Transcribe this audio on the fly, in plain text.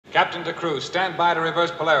Captain to crew, stand by to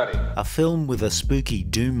reverse polarity. A film with a spooky,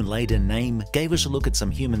 doom-laden name gave us a look at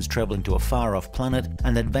some humans travelling to a far-off planet,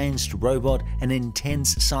 an advanced robot, an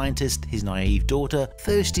intense scientist, his naive daughter,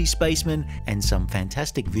 thirsty spacemen, and some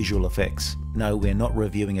fantastic visual effects. No, we're not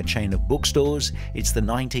reviewing a chain of bookstores, it's the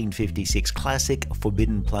 1956 classic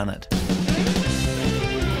Forbidden Planet.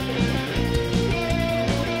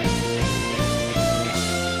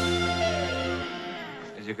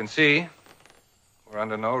 As you can see, we're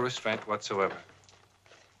under no restraint whatsoever.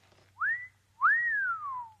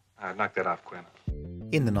 Knock that off, Quinn.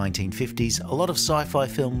 In the 1950s, a lot of sci-fi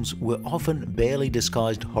films were often barely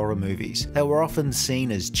disguised horror movies. They were often seen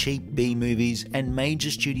as cheap B-movies, and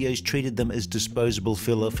major studios treated them as disposable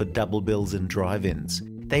filler for double bills and drive-ins.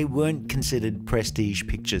 They weren't considered prestige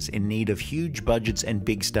pictures in need of huge budgets and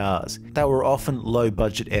big stars. They were often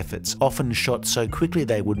low-budget efforts, often shot so quickly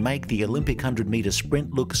they would make the Olympic 100-meter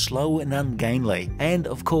sprint look slow and ungainly. And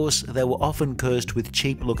of course, they were often cursed with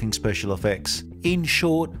cheap-looking special effects. In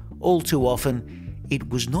short, all too often, it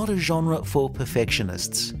was not a genre for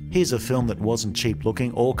perfectionists. Here's a film that wasn't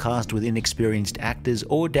cheap-looking or cast with inexperienced actors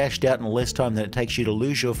or dashed out in less time than it takes you to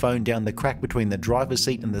lose your phone down the crack between the driver's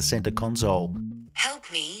seat and the center console.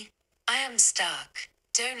 Help me. I am stuck.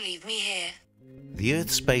 Don't leave me here. The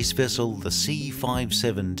Earth space vessel, the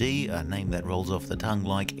C-57D, a name that rolls off the tongue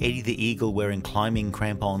like Eddie the Eagle wearing climbing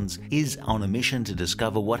crampons, is on a mission to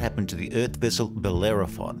discover what happened to the Earth vessel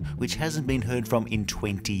Bellerophon, which hasn't been heard from in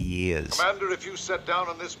 20 years. Commander, if you set down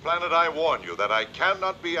on this planet, I warn you that I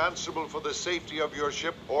cannot be answerable for the safety of your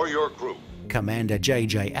ship or your crew. Commander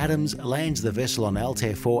J.J. Adams lands the vessel on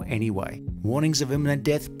Altair 4 anyway. Warnings of imminent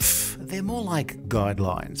death? Pfft, they're more like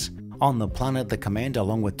guidelines. On the planet, the commander,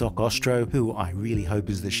 along with Doc Ostro, who I really hope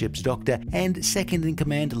is the ship's doctor, and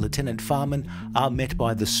second-in-command Lieutenant Farman, are met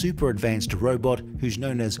by the super-advanced robot who's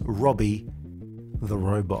known as Robbie the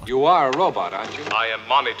Robot. You are a robot, aren't you? I am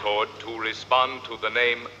monitored to respond to the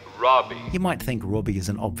name Robbie. You might think Robbie is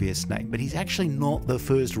an obvious name, but he's actually not the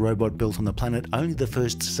first robot built on the planet, only the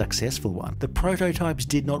first successful one. The prototypes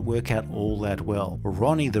did not work out all that well.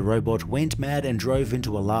 Ronnie the robot went mad and drove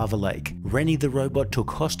into a lava lake. Rennie the robot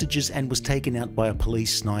took hostages and was taken out by a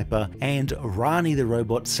police sniper. And Rani the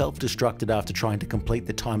robot self-destructed after trying to complete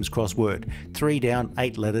the Times crossword. 3 down,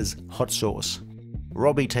 8 letters, hot sauce.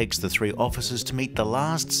 Robbie takes the 3 officers to meet the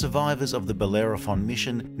last survivors of the Bellerophon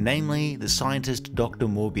mission, namely the scientist Dr.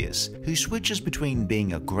 Morbius, who switches between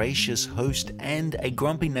being a gracious host and a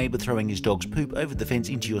grumpy neighbor throwing his dog's poop over the fence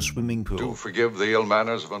into your swimming pool. Do forgive the ill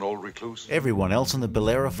manners of an old recluse. Everyone else on the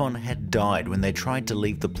Bellerophon had died when they tried to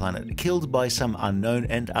leave the planet, killed by some unknown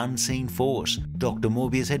and unseen force. Dr.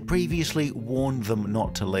 Morbius had previously warned them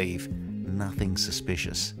not to leave. Nothing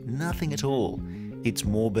suspicious. Nothing at all. It's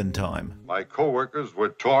Morbin time. My co-workers were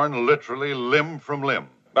torn literally limb from limb.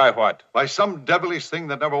 By what? By some devilish thing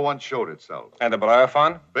that never once showed itself. And the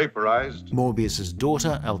Bellerophon? Vaporized. Morbius's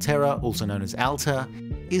daughter, Altera, also known as Alta,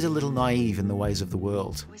 is a little naive in the ways of the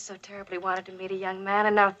world. We so terribly wanted to meet a young man,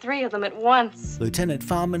 and now 3 of them at once. Lieutenant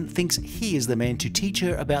Farman thinks he is the man to teach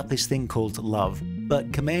her about this thing called love,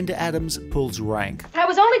 but Commander Adams pulls rank. I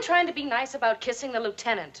was only trying to be nice about kissing the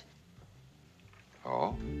lieutenant.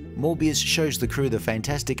 Oh? Morbius shows the crew the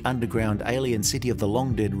fantastic underground alien city of the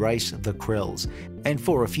long-dead race, the Krells. And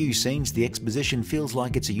for a few scenes, the exposition feels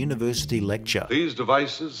like it's a university lecture. These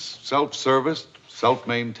devices, self-serviced,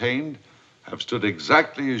 self-maintained, have stood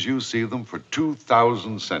exactly as you see them for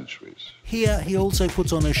 2,000 centuries. Here, he also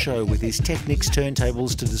puts on a show with his Technics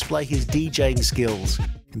turntables to display his DJing skills.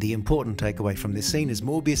 The important takeaway from this scene is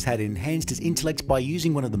Morbius had enhanced his intellect by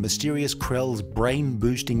using one of the mysterious Krell's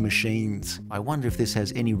brain-boosting machines. I wonder if this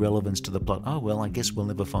has any relevance to the plot. Oh well, I guess we'll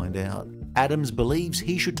never find out. Adams believes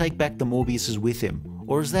he should take back the Morbiuses with him.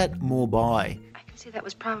 Or is that more by? I can see that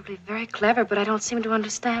was probably very clever, but I don't seem to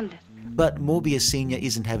understand it. But Morbius Sr.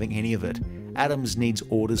 isn't having any of it. Adams needs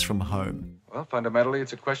orders from home. Well, fundamentally,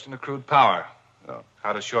 it's a question of crude power.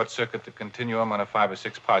 How to short-circuit the continuum on a 5 or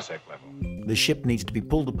 6 parsec level. The ship needs to be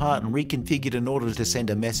pulled apart and reconfigured in order to send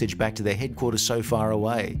a message back to their headquarters so far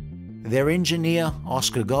away. Their engineer,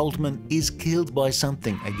 Oscar Goldman, is killed by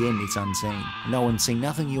something. Again, it's unseen. No one's seen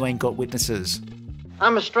nothing, you ain't got witnesses.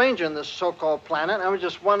 I'm a stranger in this so-called planet. I was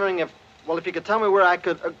just wondering if you could tell me where I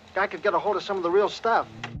could get a hold of some of the real stuff.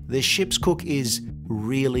 The ship's cook is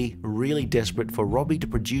really, really desperate for Robbie to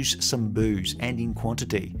produce some booze, and in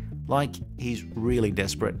quantity. Like, he's really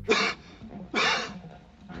desperate.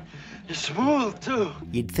 You're smooth, too.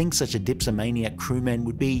 You'd think such a dipsomaniac crewman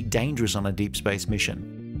would be dangerous on a deep space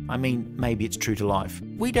mission. I mean, maybe it's true to life.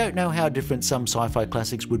 We don't know how different some sci-fi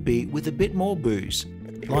classics would be with a bit more booze.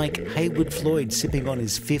 like Haywood Floyd sipping on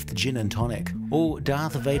his 5th gin and tonic, or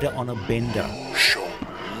Darth Vader on a bender. Show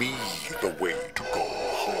me the way to go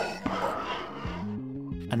home.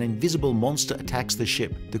 An invisible monster attacks the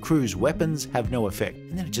ship. The crew's weapons have no effect,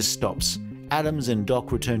 and then it just stops. Adams and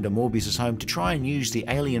Doc return to Morbius's home to try and use the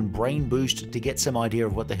alien brain boost to get some idea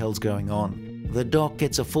of what the hell's going on. The Doc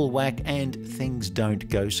gets a full whack and things don't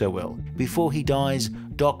go so well. Before he dies,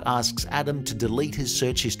 Doc asks Adam to delete his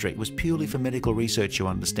search history. It was purely for medical research, you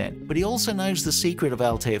understand. But he also knows the secret of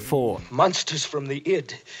Altair 4. Monsters from the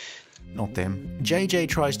id. Not them. JJ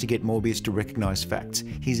tries to get Morbius to recognize facts.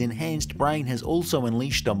 His enhanced brain has also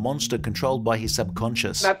unleashed a monster controlled by his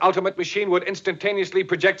subconscious. That ultimate machine would instantaneously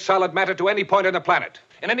project solid matter to any point on the planet,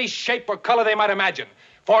 in any shape or color they might imagine.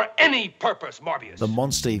 For any purpose, Morbius. The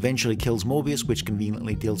monster eventually kills Morbius, which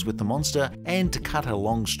conveniently deals with the monster. And to cut a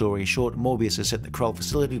long story short, Morbius has set the Krell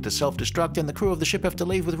facility to self-destruct and the crew of the ship have to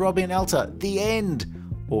leave with Robbie and Alta. The end!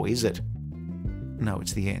 Or is it? No,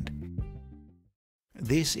 it's the end.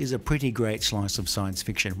 This is a pretty great slice of science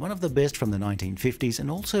fiction, one of the best from the 1950s and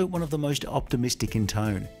also one of the most optimistic in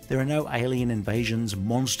tone. There are no alien invasions,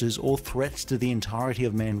 monsters or threats to the entirety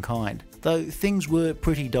of mankind, though things were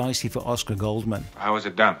pretty dicey for Oscar Goldman. How was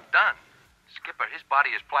it done? Done. Skipper, his body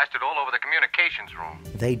is plastered all over the communications room.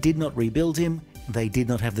 They did not rebuild him, they did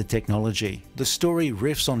not have the technology. The story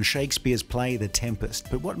riffs on Shakespeare's play The Tempest,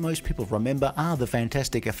 but what most people remember are the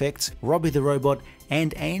fantastic effects, Robbie the Robot,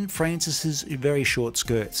 and Anne Francis's very short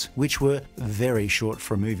skirts, which were very short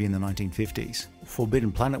for a movie in the 1950s.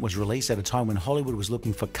 Forbidden Planet was released at a time when Hollywood was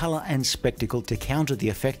looking for colour and spectacle to counter the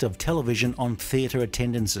effect of television on theatre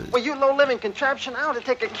attendances. Well, you low-living contraption, I ought to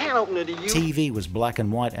take a can opener to you. TV was black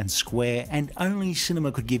and white and square, and only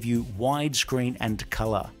cinema could give you widescreen and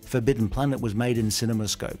colour. Forbidden Planet was made in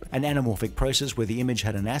CinemaScope, an anamorphic process where the image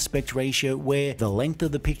had an aspect ratio where the length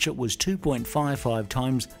of the picture was 2.55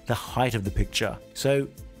 times the height of the picture. So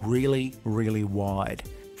really, really wide.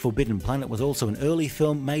 Forbidden Planet was also an early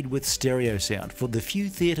film made with stereo sound for the few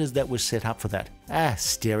theatres that were set up for that.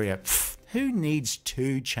 Stereo. Pfft. Who needs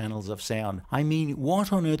 2 channels of sound? I mean,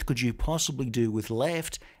 what on earth could you possibly do with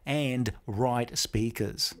left and right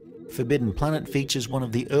speakers? Forbidden Planet features one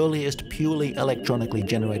of the earliest purely electronically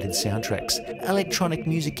generated soundtracks. Electronic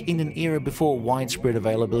music in an era before widespread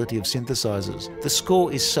availability of synthesizers. The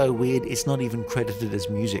score is so weird it's not even credited as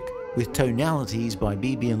music. With tonalities by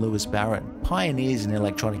B.B. and Louis Barron, pioneers in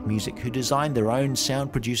electronic music who designed their own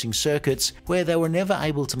sound-producing circuits where they were never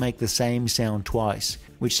able to make the same sound twice,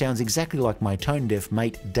 which sounds exactly like my tone-deaf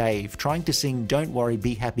mate Dave trying to sing Don't Worry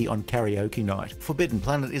Be Happy on karaoke night. Forbidden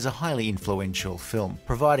Planet is a highly influential film,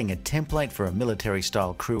 providing a template for a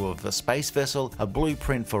military-style crew of a space vessel, a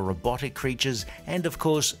blueprint for robotic creatures, and of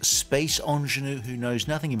course, space ingenue who knows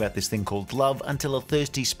nothing about this thing called love until a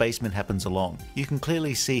thirsty spaceman happens along. You can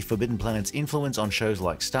clearly see Forbidden Planet's influence on shows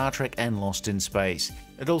like Star Trek and Lost in Space.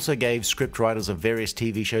 It also gave scriptwriters of various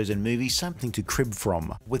TV shows and movies something to crib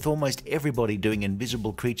from, with almost everybody doing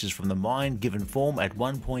invisible creatures from the mind given form at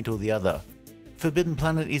one point or the other. Forbidden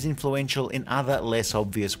Planet is influential in other less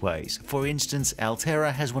obvious ways. For instance,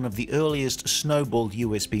 Altera has one of the earliest snowballed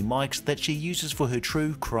USB mics that she uses for her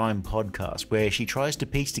true crime podcast, where she tries to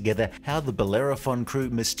piece together how the Bellerophon crew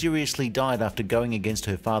mysteriously died after going against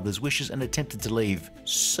her father's wishes and attempted to leave.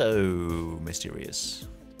 So mysterious.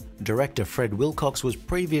 Director Fred Wilcox was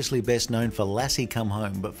previously best known for Lassie Come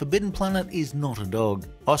Home, but Forbidden Planet is not a dog.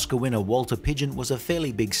 Oscar winner Walter Pidgeon was a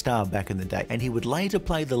fairly big star back in the day, and he would later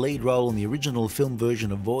play the lead role in the original film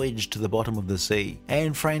version of Voyage to the Bottom of the Sea.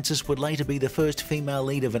 Anne Francis would later be the first female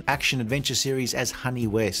lead of an action-adventure series as Honey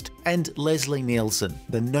West. And Leslie Nielsen,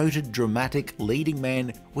 the noted dramatic leading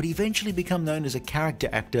man, would eventually become known as a character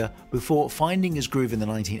actor before finding his groove in the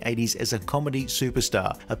 1980s as a comedy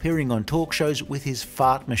superstar, appearing on talk shows with his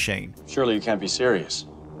fart machine. Surely you can't be serious.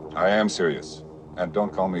 I am serious. And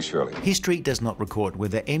don't call me Shirley. History does not record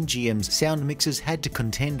whether MGM's sound mixers had to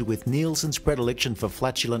contend with Nielsen's predilection for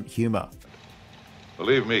flatulent humor.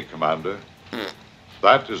 Believe me, Commander,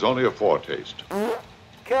 that is only a foretaste.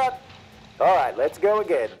 Cut. All right, let's go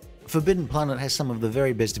again. Forbidden Planet has some of the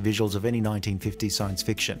very best visuals of any 1950s science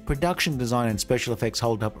fiction. Production design and special effects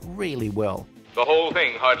hold up really well. The whole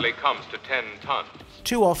thing hardly comes to 10 tons.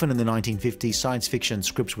 Too often in the 1950s, science fiction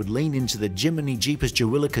scripts would lean into the Jiminy Jeepers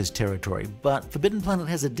Jawillikers territory, but Forbidden Planet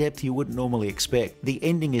has a depth you wouldn't normally expect. The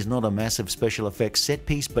ending is not a massive special effects set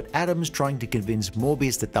piece, but Adams trying to convince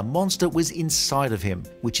Morbius that the monster was inside of him,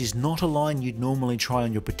 which is not a line you'd normally try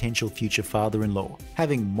on your potential future father-in-law.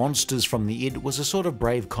 Having monsters from the id was a sort of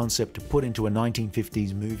brave concept to put into a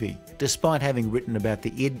 1950s movie. Despite having written about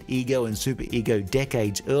the id, ego, and superego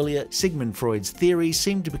decades earlier, Sigmund Freud's theories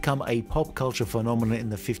seemed to become a pop culture phenomenon on it in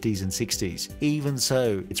the 50s and 60s. Even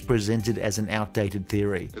so, it's presented as an outdated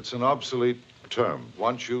theory. It's an obsolete term,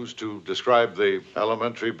 once used to describe the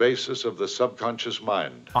elementary basis of the subconscious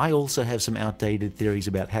mind. I also have some outdated theories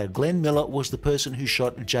about how Glenn Miller was the person who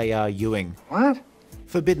shot J.R. Ewing. What?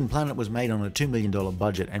 Forbidden Planet was made on a $2 million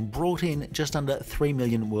budget and brought in just under $3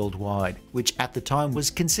 million worldwide, which at the time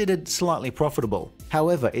was considered slightly profitable.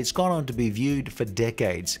 However, it's gone on to be viewed for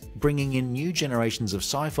decades, bringing in new generations of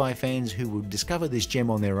sci-fi fans who will discover this gem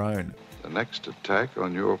on their own. The next attack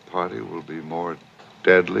on your party will be more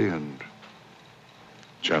deadly and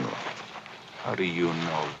general. How do you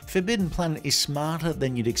know? Forbidden Planet is smarter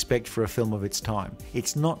than you'd expect for a film of its time.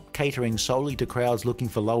 It's not catering solely to crowds looking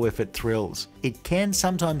for low-effort thrills. It can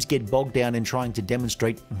sometimes get bogged down in trying to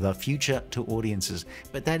demonstrate the future to audiences,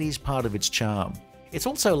 but that is part of its charm. It's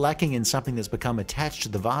also lacking in something that's become attached to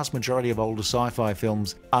the vast majority of older sci-fi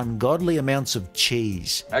films: ungodly amounts of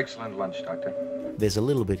cheese. Excellent lunch, Doctor. There's a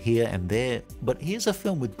little bit here and there, but here's a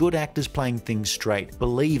film with good actors playing things straight,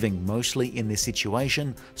 believing mostly in their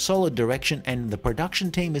situation, solid direction, and the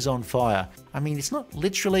production team is on fire. I mean, it's not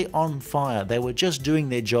literally on fire, they were just doing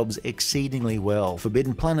their jobs exceedingly well.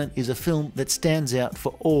 Forbidden Planet is a film that stands out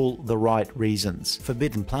for all the right reasons.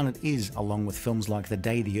 Forbidden Planet is, along with films like The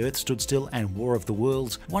Day the Earth Stood Still and War of the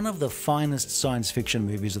Worlds, one of the finest science fiction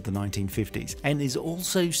movies of the 1950s, and is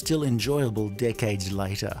also still enjoyable decades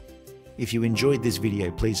later. If you enjoyed this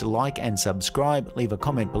video, please like and subscribe, leave a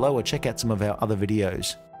comment below, or check out some of our other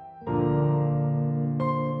videos.